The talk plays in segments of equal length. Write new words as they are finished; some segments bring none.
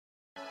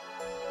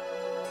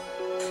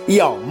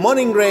Your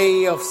morning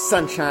ray of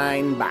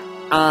sunshine by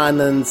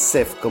Anand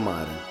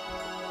Sivkumaran.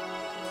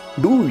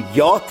 Do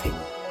your thing.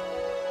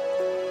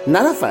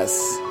 None of us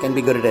can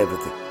be good at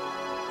everything.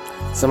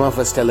 Some of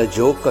us tell a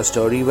joke or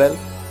story well.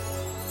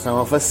 Some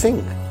of us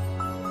sing.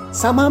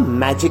 Some are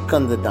magic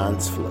on the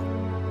dance floor.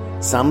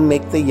 Some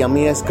make the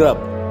yummiest grub.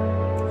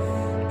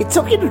 It's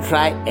okay to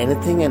try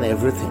anything and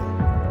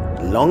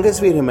everything, long as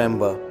we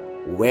remember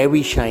where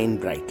we shine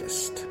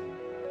brightest.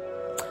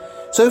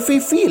 So if we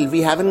feel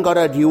we haven't got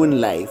our due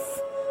in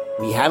life,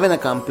 we haven't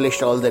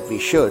accomplished all that we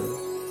should,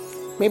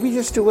 maybe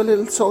just do a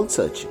little soul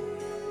searching.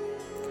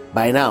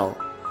 By now,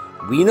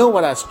 we know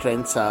what our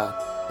strengths are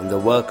in the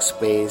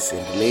workspace,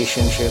 in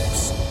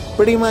relationships,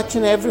 pretty much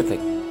in everything.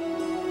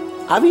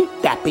 Are we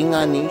tapping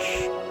our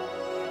niche?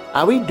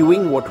 Are we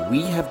doing what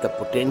we have the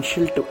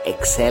potential to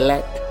excel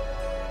at?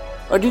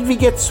 Or did we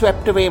get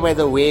swept away by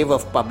the wave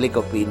of public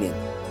opinion?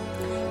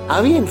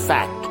 Are we in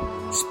fact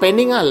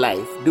spending our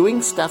life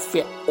doing stuff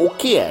we're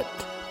okay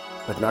at,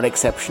 but not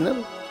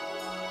exceptional?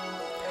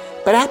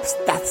 Perhaps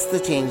that's the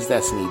change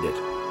that's needed.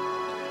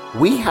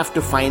 We have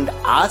to find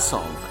our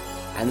song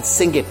and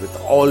sing it with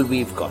all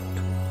we've got.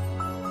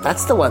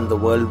 That's the one the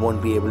world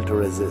won't be able to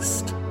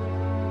resist.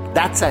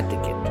 That's our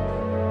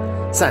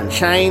ticket.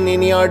 Sunshine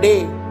in your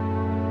day.